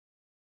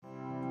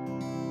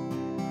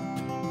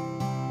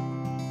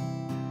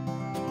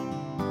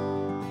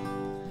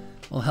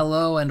Well,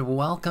 hello and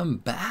welcome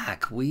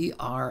back. We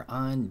are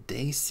on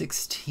day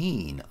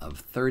 16 of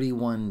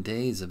 31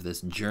 days of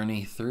this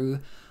journey through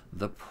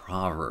the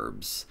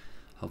Proverbs.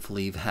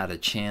 Hopefully you've had a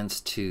chance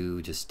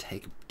to just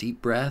take a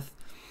deep breath,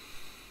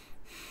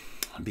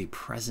 be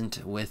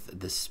present with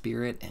the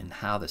Spirit and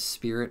how the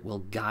Spirit will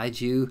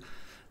guide you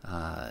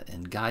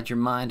and guide your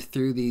mind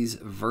through these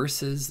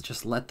verses.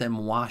 Just let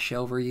them wash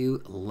over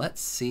you.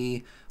 Let's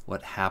see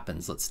what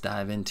happens. Let's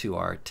dive into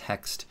our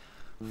text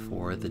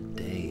for the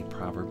day.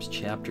 Proverbs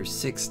chapter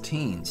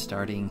 16,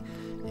 starting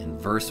in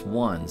verse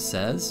 1,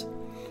 says,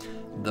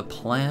 "The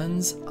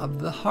plans of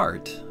the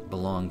heart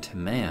belong to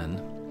man,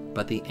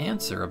 but the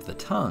answer of the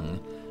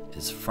tongue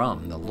is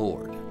from the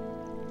Lord.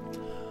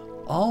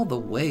 All the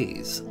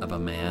ways of a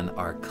man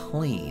are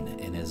clean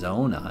in his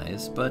own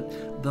eyes,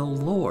 but the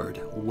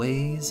Lord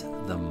weighs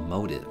the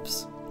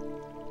motives.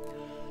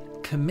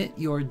 Commit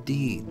your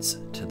deeds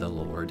to the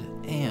Lord,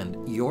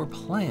 and your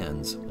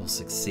plans will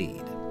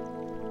succeed.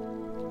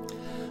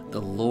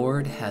 The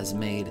Lord has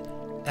made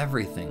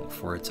everything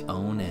for its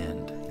own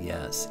end,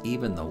 yes,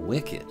 even the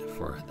wicked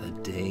for the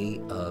day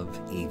of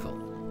evil.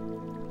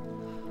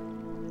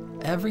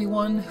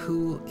 Everyone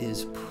who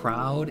is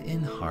proud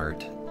in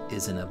heart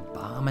is an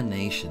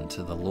abomination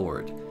to the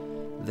Lord.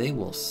 They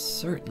will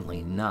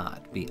certainly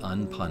not be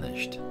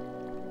unpunished.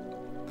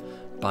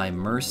 By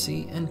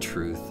mercy and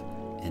truth,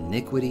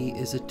 iniquity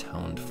is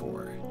atoned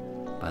for.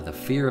 By the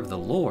fear of the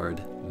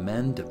Lord,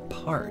 men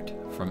depart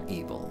from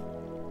evil.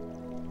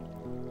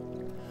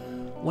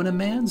 When a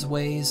man's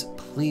ways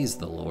please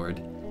the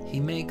Lord, he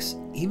makes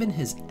even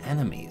his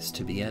enemies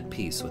to be at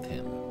peace with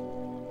him.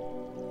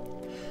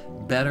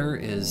 Better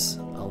is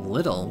a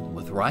little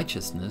with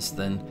righteousness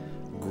than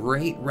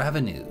great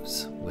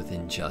revenues with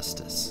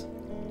injustice.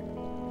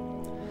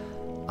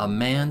 A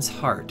man's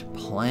heart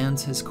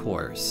plans his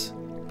course,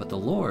 but the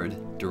Lord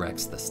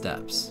directs the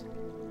steps.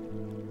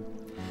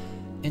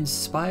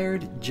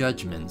 Inspired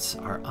judgments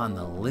are on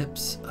the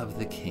lips of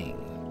the king.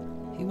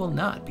 He will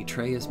not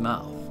betray his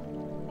mouth.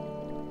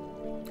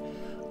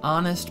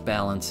 Honest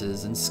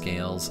balances and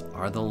scales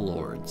are the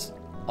Lord's.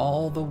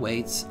 All the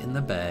weights in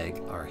the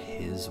bag are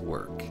his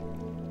work.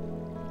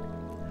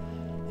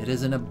 It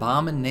is an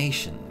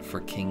abomination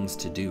for kings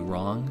to do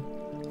wrong,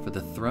 for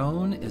the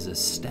throne is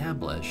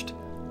established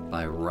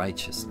by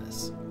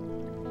righteousness.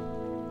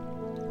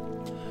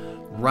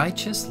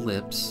 Righteous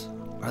lips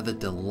are the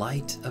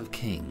delight of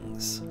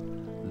kings.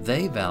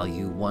 They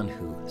value one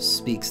who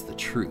speaks the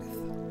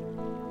truth.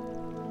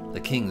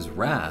 The king's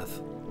wrath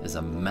is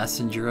a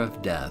messenger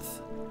of death,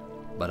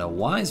 but a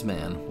wise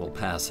man will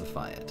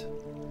pacify it.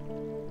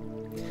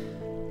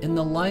 In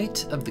the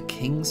light of the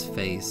king's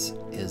face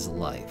is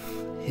life.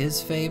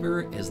 His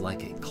favor is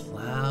like a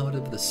cloud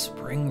of the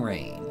spring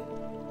rain.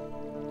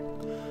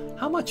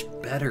 How much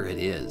better it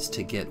is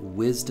to get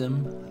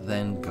wisdom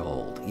than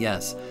gold.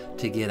 Yes,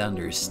 to get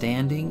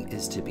understanding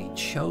is to be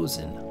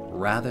chosen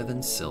rather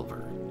than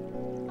silver.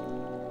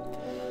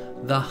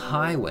 The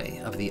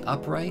highway of the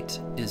upright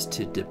is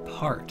to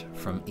depart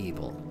from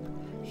evil.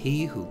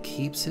 He who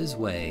keeps his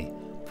way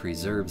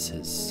preserves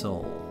his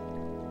soul.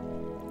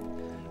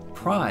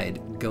 Pride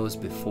goes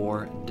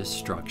before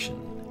destruction,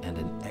 and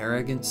an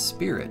arrogant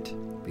spirit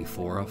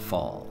before a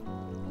fall.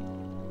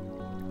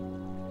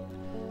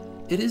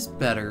 It is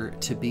better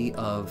to be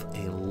of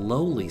a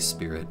lowly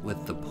spirit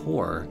with the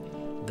poor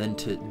than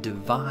to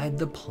divide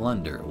the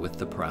plunder with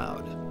the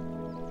proud.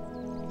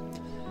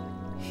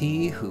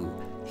 He who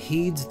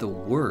heeds the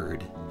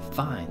word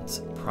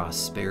finds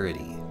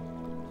prosperity.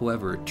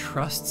 Whoever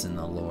trusts in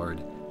the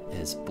Lord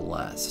is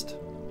blessed.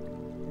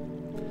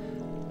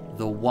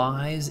 The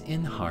wise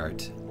in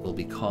heart will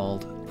be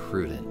called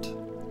prudent.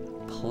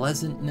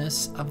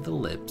 Pleasantness of the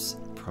lips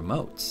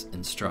promotes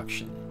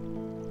instruction.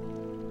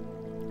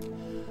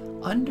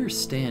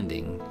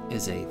 Understanding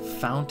is a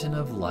fountain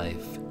of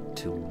life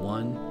to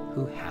one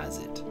who has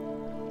it,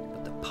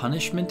 but the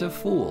punishment of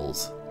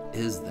fools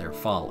is their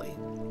folly.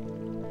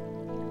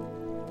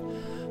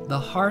 The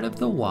heart of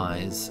the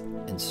wise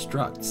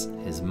instructs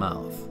his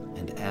mouth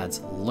and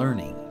adds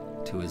learning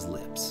to his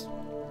lips.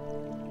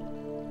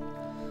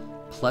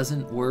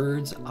 Pleasant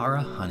words are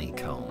a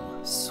honeycomb,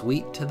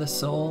 sweet to the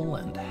soul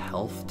and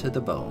health to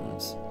the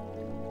bones.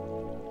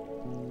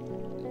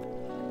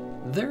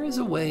 There is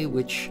a way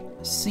which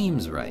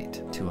seems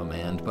right to a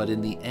man, but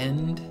in the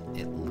end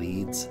it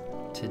leads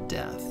to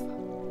death.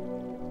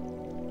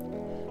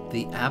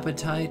 The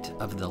appetite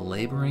of the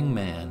laboring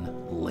man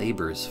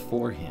labors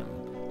for him,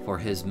 for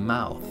his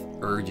mouth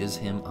urges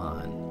him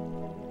on.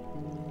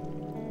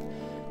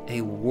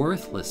 A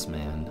worthless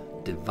man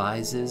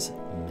devises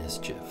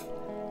mischief.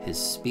 His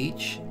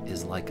speech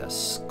is like a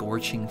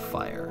scorching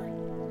fire.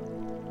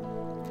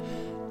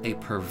 A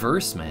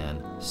perverse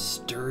man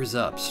stirs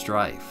up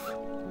strife.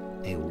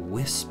 A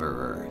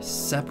whisperer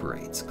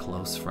separates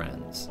close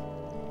friends.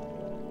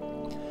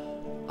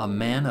 A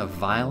man of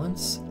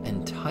violence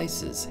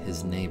entices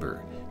his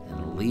neighbor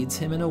and leads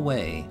him in a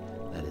way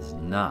that is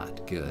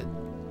not good.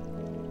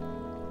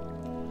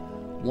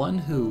 One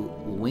who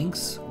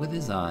winks with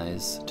his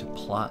eyes to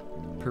plot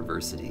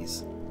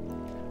perversities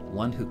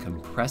One who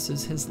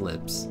compresses his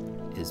lips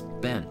is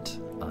bent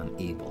on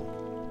evil.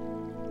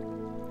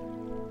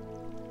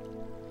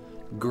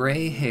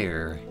 Gray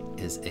hair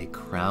is a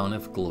crown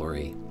of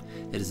glory.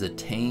 It is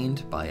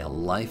attained by a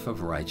life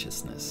of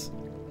righteousness.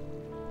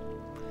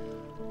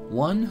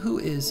 One who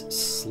is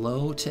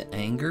slow to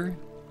anger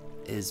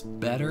is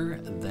better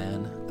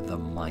than the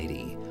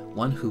mighty.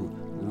 One who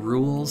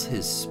rules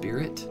his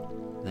spirit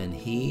than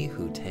he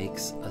who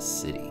takes a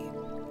city.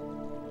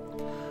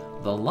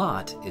 The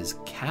lot is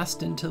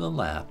cast into the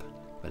lap,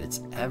 but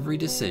its every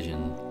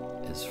decision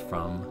is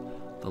from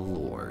the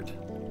Lord.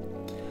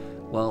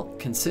 Well,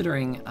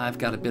 considering I've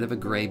got a bit of a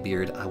gray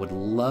beard, I would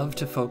love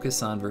to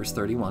focus on verse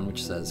 31,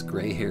 which says,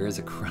 "Gray hair is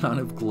a crown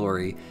of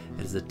glory.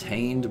 It is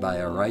attained by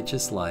a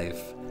righteous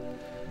life."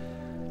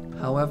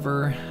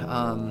 However,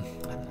 I'm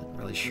not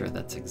really sure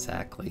that's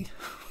exactly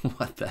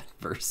what that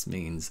verse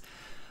means.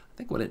 I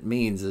think what it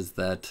means is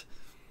that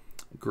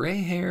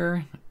gray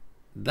hair,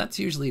 that's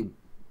usually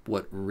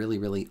what really,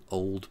 really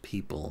old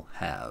people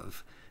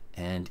have.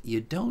 And you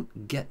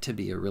don't get to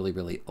be a really,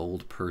 really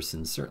old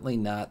person, certainly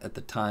not at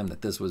the time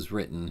that this was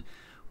written,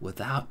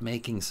 without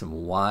making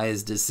some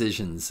wise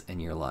decisions in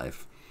your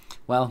life.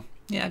 Well,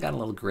 yeah, I got a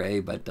little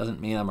gray, but it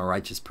doesn't mean I'm a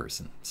righteous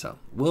person. So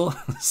we'll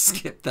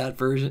skip that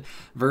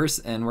verse,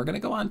 and we're going to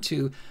go on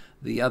to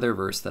the other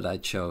verse that I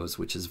chose,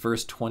 which is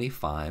verse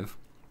 25.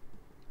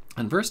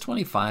 And verse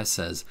 25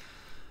 says,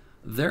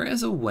 "There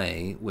is a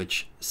way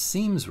which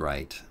seems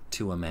right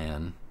to a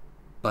man,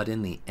 but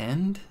in the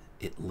end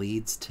it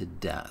leads to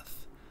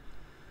death."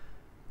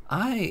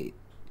 I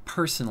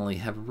personally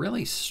have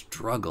really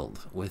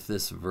struggled with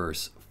this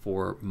verse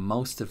for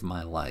most of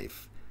my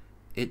life.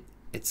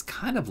 It's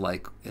kind of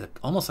like,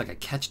 almost like a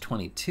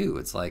catch-22.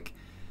 It's like,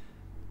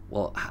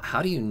 well,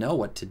 how do you know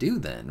what to do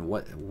then?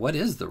 What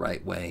is the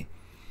right way?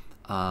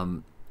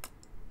 And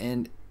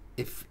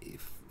if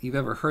you've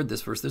ever heard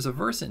this verse, there's a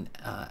verse in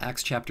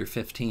Acts chapter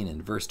 15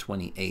 and verse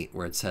 28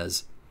 where it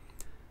says,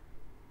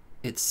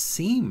 "It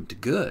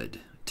seemed good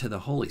to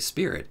the Holy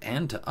Spirit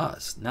and to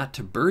us not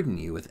to burden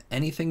you with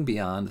anything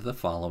beyond the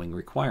following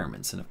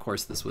requirements." And of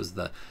course, this was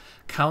the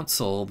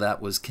council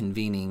that was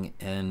convening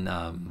in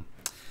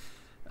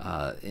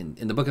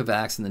the book of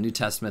Acts in the New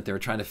Testament. They were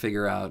trying to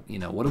figure out,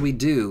 what do we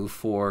do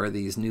for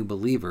these new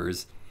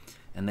believers?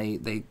 And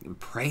they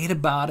prayed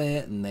about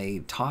it, and they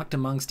talked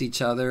amongst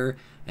each other,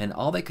 and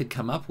all they could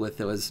come up with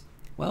was,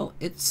 well,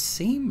 it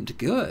seemed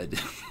good.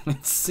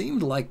 It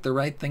seemed like the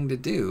right thing to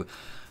do.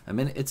 I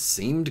mean, it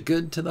seemed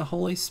good to the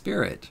Holy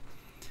Spirit.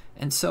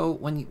 And so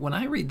when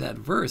I read that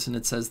verse and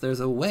it says there's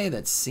a way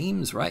that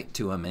seems right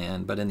to a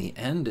man, but in the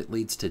end it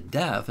leads to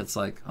death, it's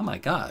like, oh my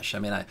gosh, I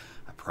mean, I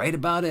prayed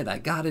about it, I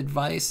got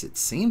advice, it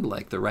seemed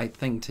like the right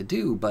thing to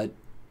do, but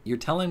you're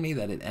telling me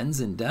that it ends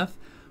in death?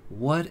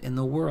 What in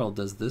the world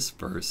does this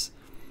verse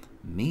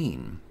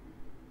mean?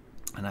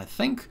 And I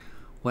think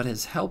what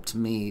has helped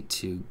me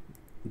to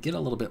get a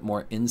little bit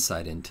more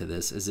insight into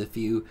this is if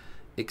you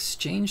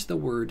exchange the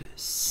word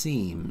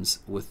seems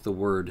with the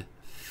word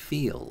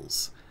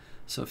feels.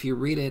 So if you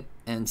read it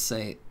and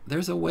say,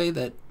 there's a way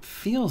that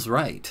feels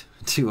right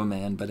to a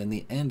man, but in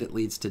the end it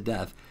leads to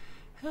death,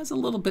 it has a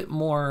little bit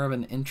more of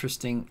an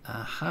interesting,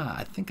 aha,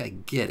 I think I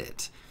get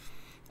it.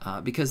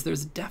 Because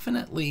there's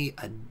definitely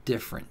a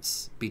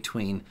difference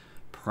between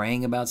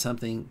praying about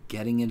something,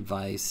 getting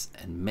advice,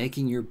 and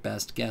making your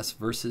best guess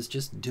versus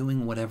just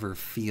doing whatever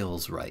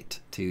feels right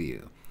to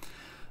you.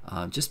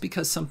 Just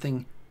because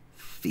something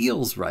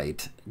feels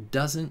right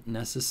doesn't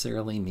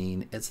necessarily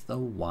mean it's the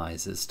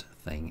wisest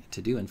thing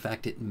to do. In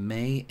fact, it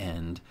may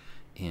end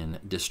in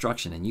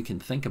destruction. And you can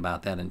think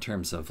about that in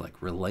terms of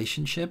like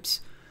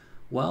relationships.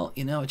 Well,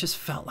 it just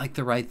felt like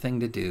the right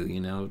thing to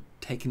do,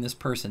 taking this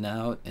person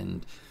out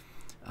and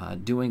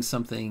doing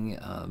something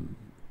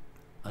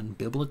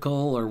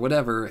unbiblical or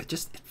whatever. It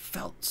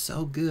felt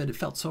so good. It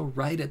felt so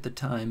right at the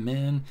time,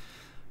 man.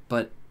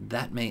 But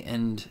that may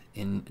end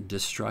in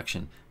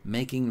destruction.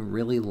 Making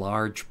really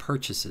large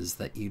purchases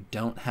that you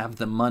don't have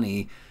the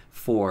money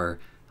for.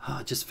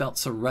 It just felt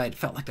so right. It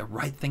felt like the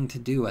right thing to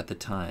do at the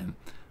time.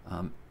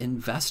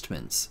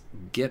 Investments,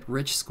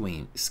 get-rich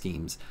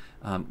schemes.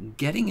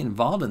 Getting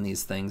involved in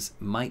these things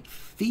might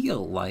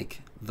feel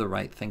like the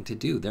right thing to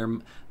do.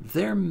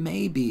 There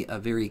may be a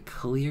very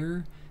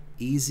clear,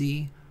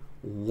 easy,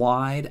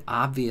 wide,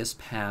 obvious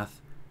path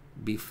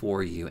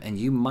before you, and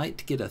you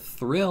might get a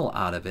thrill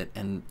out of it,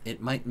 and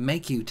it might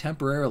make you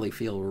temporarily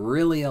feel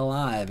really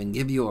alive and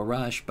give you a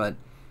rush, but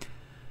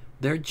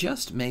there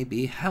just may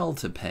be hell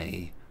to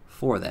pay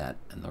for that.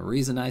 And the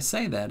reason I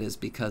say that is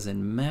because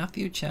in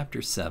Matthew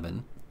chapter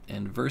 7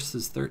 and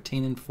verses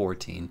 13 and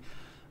 14,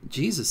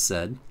 Jesus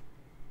said,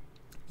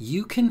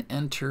 "You can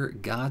enter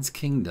God's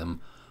kingdom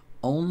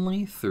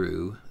only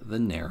through the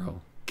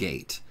narrow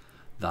gate.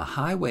 The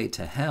highway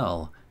to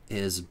hell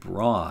is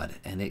broad,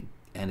 and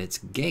its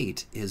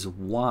gate is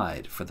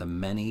wide for the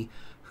many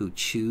who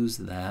choose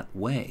that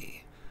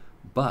way.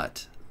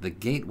 But the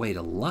gateway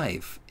to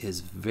life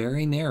is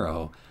very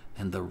narrow,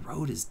 and the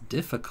road is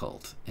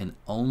difficult, and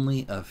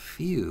only a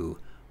few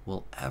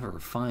will ever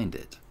find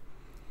it."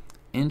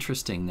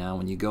 interesting now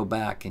when you go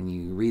back and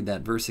you read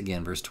that verse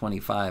again, verse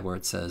 25, where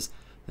it says,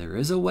 "There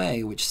is a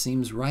way which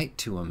seems right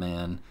to a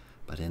man,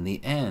 but in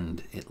the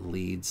end it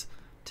leads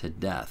to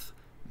death."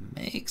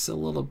 Makes a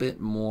little bit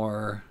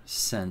more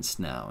sense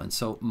now. And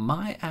so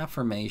my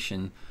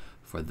affirmation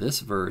for this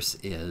verse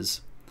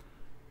is,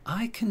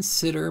 I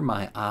consider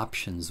my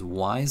options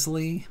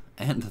wisely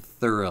and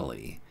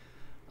thoroughly.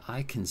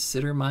 I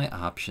consider my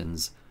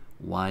options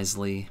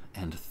wisely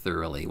and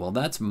thoroughly. Well,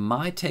 that's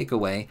my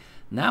takeaway.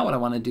 Now what I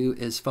want to do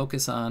is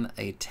focus on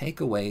a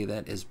takeaway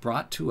that is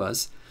brought to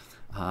us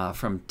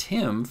from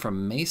Tim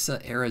from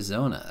Mesa,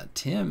 Arizona.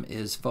 Tim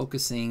is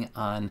focusing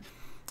on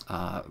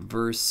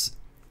verse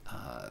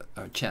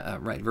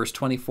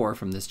 24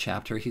 from this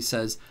chapter. He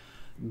says,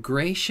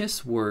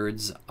 "Gracious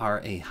words are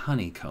a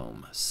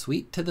honeycomb,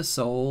 sweet to the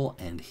soul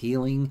and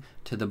healing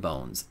to the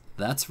bones."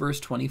 That's verse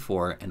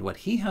 24, and what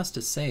he has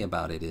to say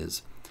about it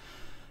is,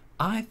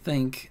 I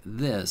think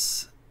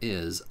this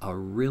is a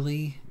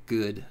really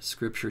good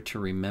scripture to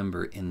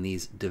remember in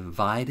these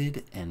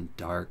divided and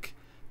dark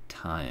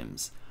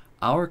times.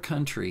 Our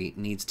country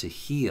needs to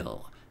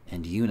heal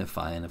and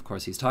unify, and of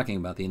course he's talking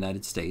about the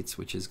United States,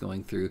 which is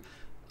going through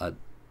a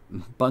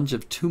bunch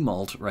of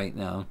tumult right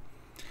now.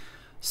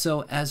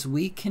 So as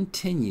we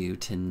continue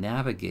to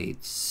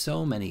navigate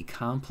so many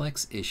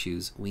complex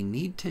issues, we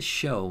need to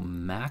show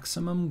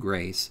maximum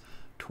grace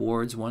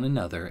towards one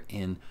another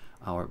in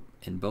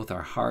both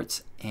our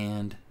hearts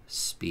and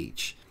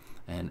speech.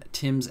 And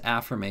Tim's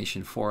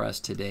affirmation for us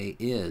today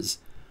is,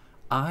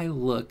 I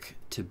look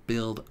to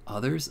build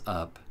others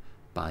up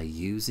by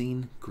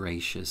using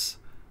gracious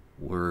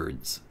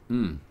words.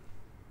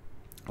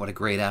 What a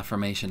great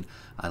affirmation.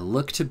 I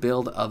look to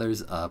build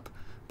others up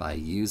by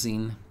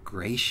using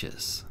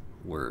gracious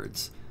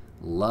words.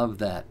 Love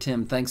that.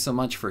 Tim, thanks so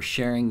much for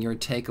sharing your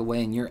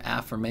takeaway and your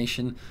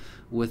affirmation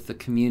with the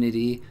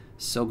community.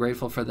 So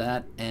grateful for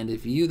that. And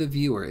if you, the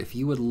viewer, if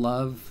you would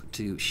love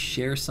to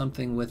share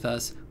something with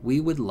us,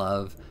 we would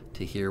love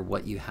to hear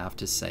what you have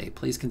to say.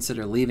 Please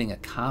consider leaving a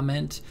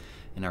comment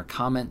in our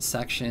comment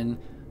section,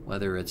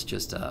 whether it's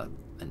just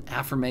an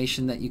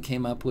affirmation that you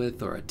came up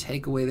with or a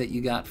takeaway that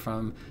you got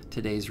from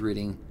today's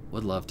reading.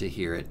 Would love to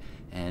hear it.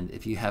 And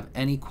if you have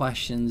any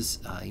questions,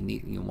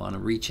 you want to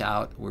reach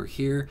out, we're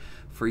here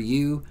for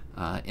you.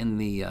 In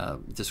the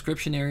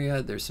description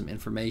area, there's some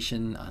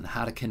information on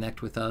how to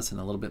connect with us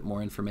and a little bit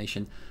more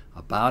information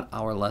about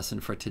our lesson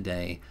for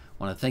today.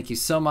 I want to thank you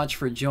so much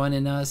for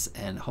joining us,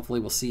 and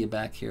hopefully we'll see you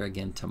back here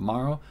again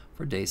tomorrow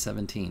for day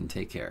 17.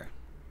 Take care.